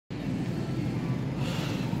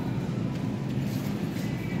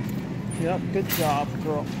Yep, good job,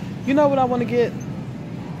 girl. You know what I want to get?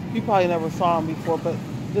 You probably never saw them before, but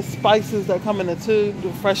the spices that come in a tube,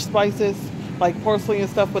 the fresh spices, like porcelain and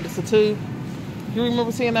stuff, but it's a tube. You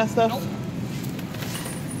remember seeing that stuff? Nope.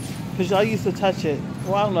 Because y'all used to touch it.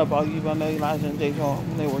 Well, I don't know about you, but I know Elijah and Jay John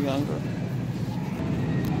when they were younger.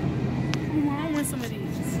 I want some of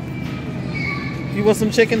these. You want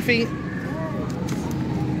some chicken feet?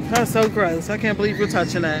 That's so gross. I can't believe you're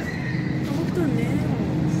touching that. Oh, look the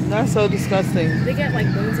nails. That's so disgusting. They got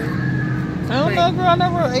like bones in them. I don't know, girl. I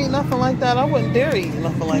never ate nothing like that. I wouldn't dare eat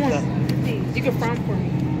nothing like that. Hey, you can frown for me.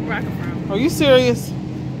 Or I can frown. Are you serious?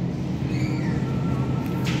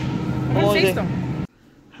 I want to taste them.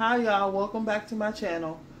 Hi y'all, welcome back to my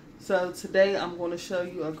channel. So today I'm going to show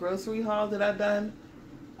you a grocery haul that I've done.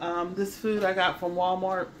 This food I got from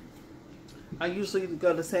Walmart. I usually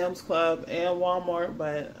go to Sam's Club and Walmart,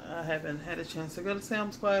 but I haven't had a chance to go to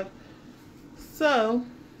Sam's Club. So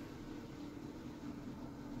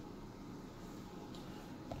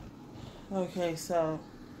okay, so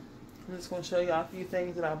I'm just going to show y'all a few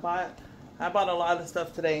things that I bought. I bought a lot of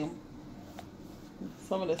stuff today.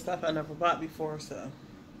 Some of the stuff I never bought before, so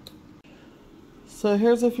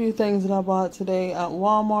here's a few things that I bought today at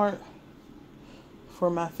Walmart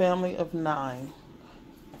for my family of 9.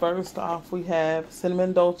 First off, we have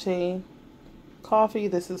cinnamon dolce coffee.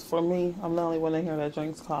 This is for me. I'm the only one in here that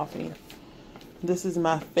drinks coffee. This is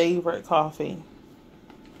my favorite coffee.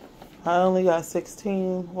 I only got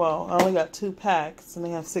 16. Well, I only got 2 packs, and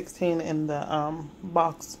they have 16 in the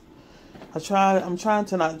box. I'm trying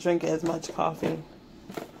to not drink as much coffee.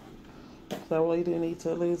 So I really do need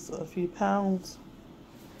to lose a few pounds.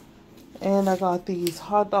 And I got these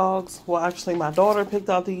hot dogs. Well, actually, my daughter picked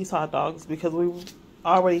out these hot dogs because we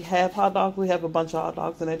already have hot dogs. We have a bunch of hot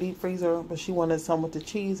dogs in the deep freezer, but she wanted some with the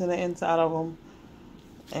cheese in the inside of them.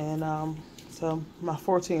 And so my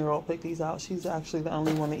 14-year-old picked these out. She's actually the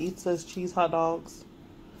only one that eats those cheese hot dogs.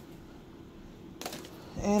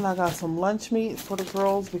 And I got some lunch meat for the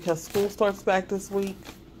girls because school starts back this week.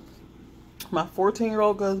 My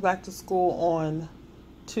 14-year-old goes back to school on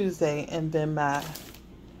Tuesday, and then my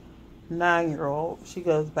 9-year-old, she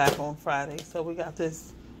goes back on Friday. So we got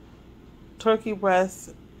this turkey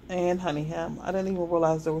breast and honey ham. I didn't even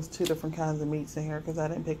realize there was 2 different kinds of meats in here because I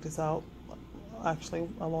didn't pick this out. Actually,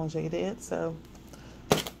 Alonjay did. So,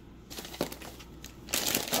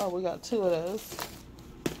 oh, we got 2 of those.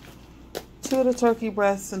 2 of the turkey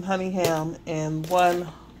breasts and honey ham, and 1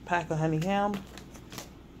 pack of honey ham.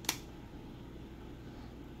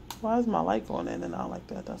 Why is my light going in and out like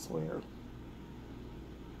that? That's weird.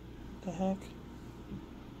 What the heck?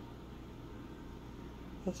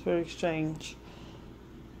 That's very strange.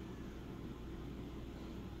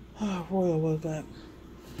 Oh, Royal woke up.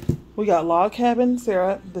 We got log cabin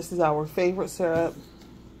syrup. This is our favorite syrup.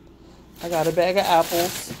 I got a bag of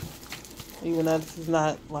apples. Even though this is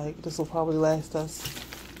not, like, this will probably last us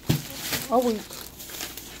a week.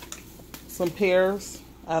 Some pears.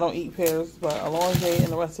 I don't eat pears, but Alonjay and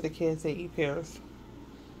the rest of the kids, they eat pears.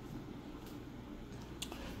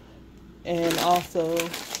 And also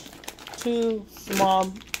 2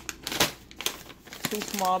 small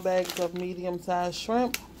bags of medium-sized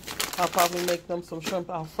shrimp. I'll probably make them some shrimp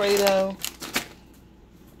Alfredo.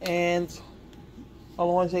 And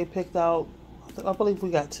Alonjay picked out, I believe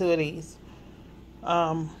we got 2 of these.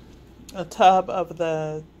 A tub of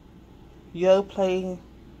the Yoplait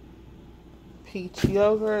peach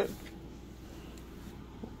yogurt.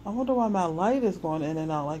 I wonder why my light is going in and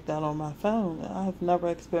out like that on my phone. I have never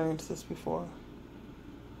experienced this before.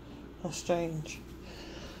 That's strange.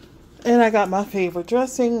 And I got my favorite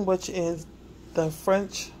dressing, which is the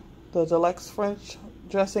deluxe French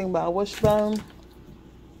dressing by Wishbone.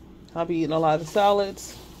 I'll be eating a lot of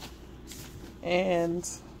salads. And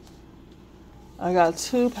I got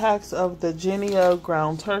 2 packs of the Genio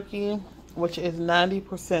ground turkey, which is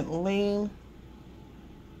 90% lean.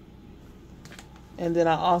 And then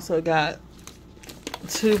I also got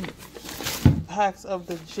 2 packs of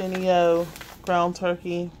the Genio ground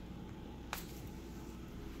turkey.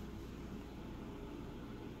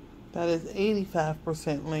 That is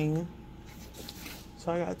 85% lean.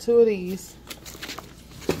 So I got 2 of these.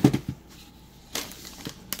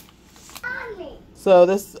 So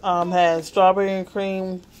this has strawberry and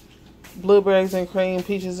cream, blueberries and cream,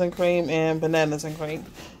 peaches and cream, and bananas and cream.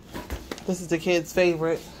 This is the kids'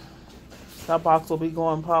 favorite. That box will be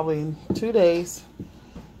going probably in 2 days.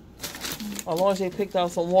 Alonjay picked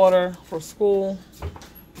out some water for school.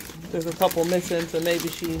 There's a couple missing, so maybe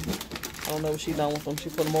I don't know what she done with them. She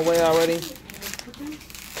put them away already.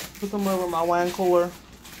 Put them over my wine cooler.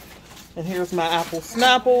 And here's my apple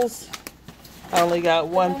Snapples. I only got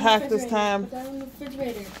one pack this time. Put that in the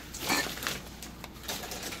refrigerator.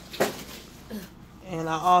 And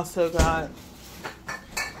I also got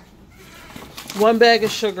one bag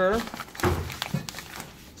of sugar,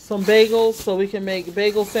 some bagels so we can make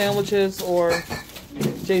bagel sandwiches, or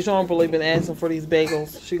Jajon really been asking for these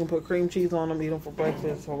bagels. She can put cream cheese on them, eat them for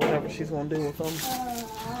breakfast, or whatever she's going to do with them.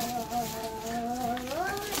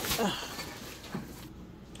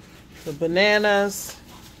 The bananas.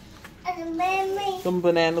 Some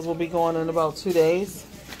bananas will be going in about 2 days.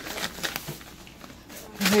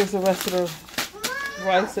 And here's the rest of the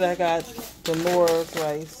rice that I got. The Nora's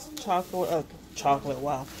rice. Chocolate,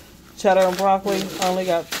 wow. Cheddar and broccoli. I only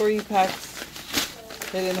got 3 packs.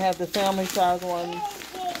 They didn't have the family size ones.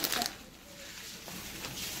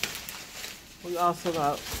 We also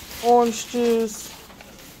got orange juice.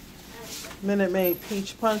 Minute Maid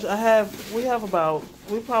peach punch.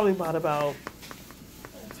 We probably bought about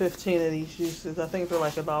 15 of these juices. I think they're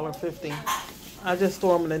like $1.50. I just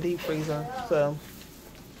store them in the deep freezer, so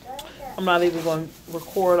I'm not even going to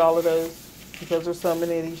record all of those because there's so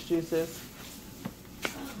many of these juices.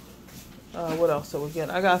 What else did we get?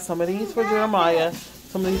 I got some of these for Jeremiah.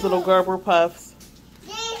 Some of these little Gerber puffs.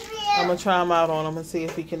 I'm going to try them out on him and see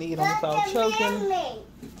if he can eat them without choking.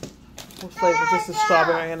 What flavor? This is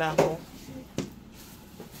strawberry and apple.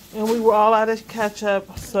 And we were all out of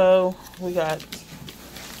ketchup, so we got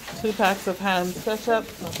 2 packs of Heinz ketchup.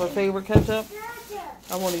 That's our favorite ketchup.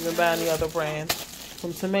 I won't even buy any other brand.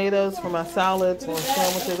 Some tomatoes for my salads or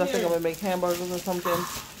sandwiches. I think I'm going to make hamburgers or something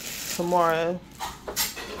tomorrow.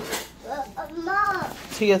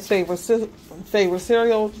 Tia's favorite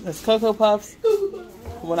cereal is Cocoa Puffs.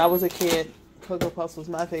 When I was a kid, Cocoa Puffs was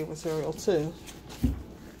my favorite cereal too.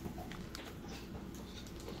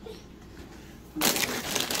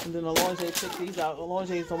 And then Alonge picked these out.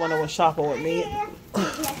 Alonge is the one that was shopping with me.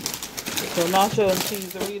 So nacho and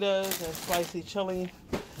cheese Doritos and spicy chili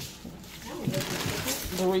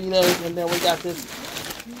Doritos. And then we got this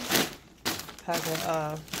pack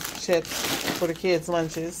of chips for the kids'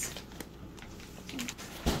 lunches.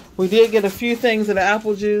 We did get a few things of the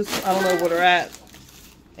apple juice. I don't know where they're at.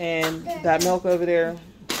 And that milk over there,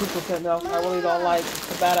 2% milk. I really don't like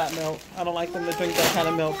the Badat milk. I don't like them to drink that kind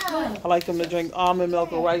of milk. I like them to drink almond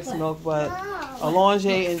milk or rice milk. But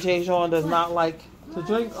Alonge and Jajon does not like to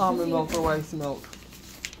drink almond milk or rice milk.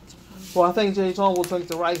 Well, I think Jajon will drink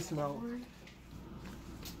the rice milk.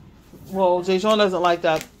 Well, Jajon doesn't like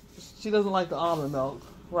that. She doesn't like the almond milk,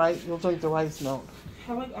 right? You'll drink the rice milk.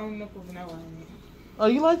 I like almond milk with vanilla in it. Oh,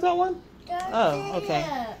 you like that one? Oh, okay.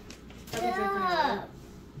 I've been drinking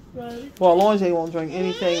it. Well, Alonge won't drink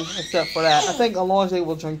anything except for that. I think Alonge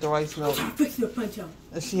will drink the rice milk. Fix your punch out.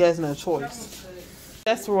 And she has no choice.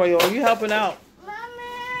 That's Royal. Are you helping out?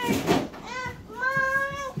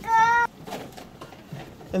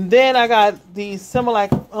 And then I got these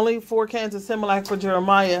Similac, only 4 cans of Similac for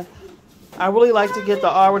Jeremiah. I really like to get the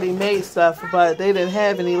already made stuff, but they didn't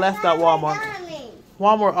have any left at Walmart.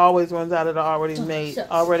 Walmart always runs out of the already made,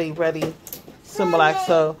 already ready Similac,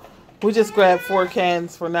 so we just grabbed 4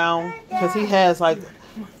 cans for now because he has like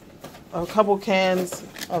a couple cans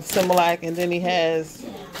of Similac, and then he has,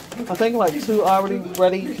 I think, like 2 already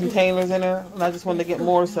ready containers in there, and I just wanted to get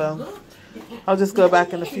more, so I'll just go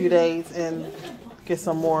back in a few days and get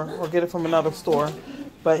some more or get it from another store.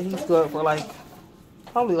 But he's good for like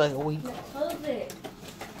probably like a week.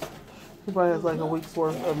 He probably has like a week's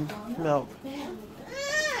worth of milk.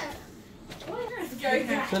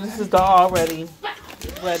 So this is the already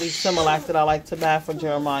ready Similac that I like to buy for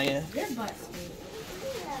Jeremiah.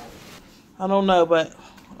 I don't know, but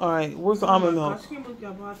alright, where's the almond milk? I can't believe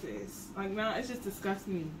y'all bought this. Like, now it's just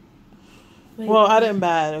disgusting me. Well, I didn't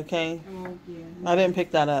buy it, okay? Well, yeah. I didn't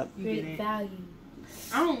pick that up. Great value.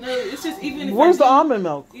 I don't know. It's just even if where's the almond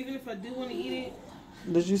milk? Even if I do want to eat it.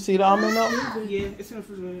 Did you see the almond milk? Yeah, it's in the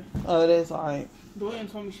refrigerator. Oh, it is? Alright. Doyen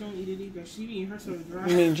told me she don't eat it either. She be eating her cereal dry.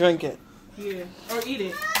 You mean drink it? Yeah. Or eat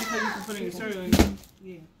it. Because you can put it in your cereal.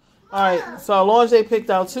 Yeah. Alright, so Alonge picked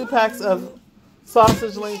out 2 packs of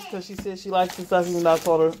sausage links because she said she likes the stuff, even though I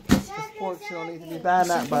told her it's pork. She don't need to be buying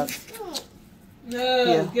that, but no,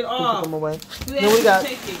 yeah, get off. Put them away. Then we got,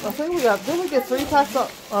 did we get 3 packs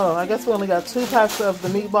of, oh, I guess we only got 2 packs of the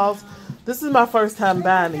meatballs. This is my first time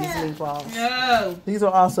buying these meatballs. No. These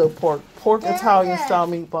are also pork Italian style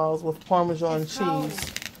meatballs with Parmesan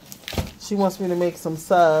cheese. She wants me to make some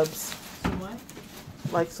subs. Some what?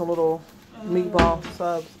 Like some little meatball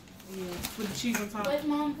subs. Yeah, with the cheese on top. Wait,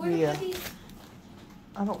 Mom, where Yeah. are these?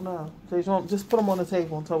 I don't know. Jason, just put them on the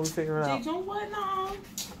table until we figure it out. Jason, what? No.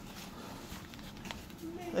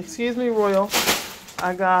 Excuse me, Royal.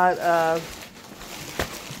 I got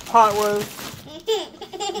pot roast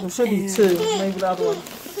There should be 2. Maybe the other one.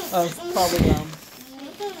 Probably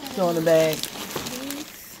still in the bag.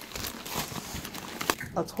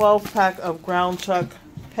 A 12-pack of ground chuck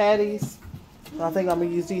patties. I think I'm going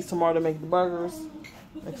to use these tomorrow to make the burgers.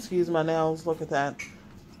 Excuse my nails. Look at that.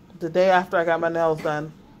 The day after I got my nails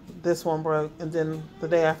done, this one broke. And then the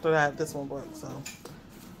day after that, this one broke. So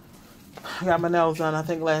I got my nails done, I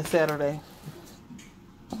think, last Saturday.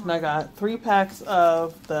 And I got 3 packs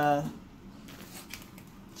of the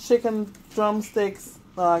chicken drumsticks.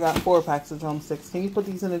 I got 4 packs of drumsticks. Can you put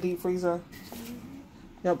these in the deep freezer?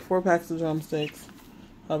 Yep, 4 packs of drumsticks.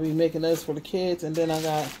 I'll be making those for the kids. And then I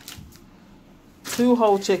got 2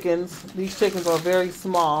 whole chickens. These chickens are very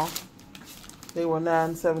small. They were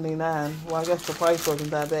 $9.79. Well, I guess the price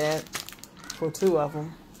wasn't that bad for 2 of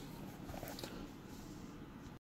them.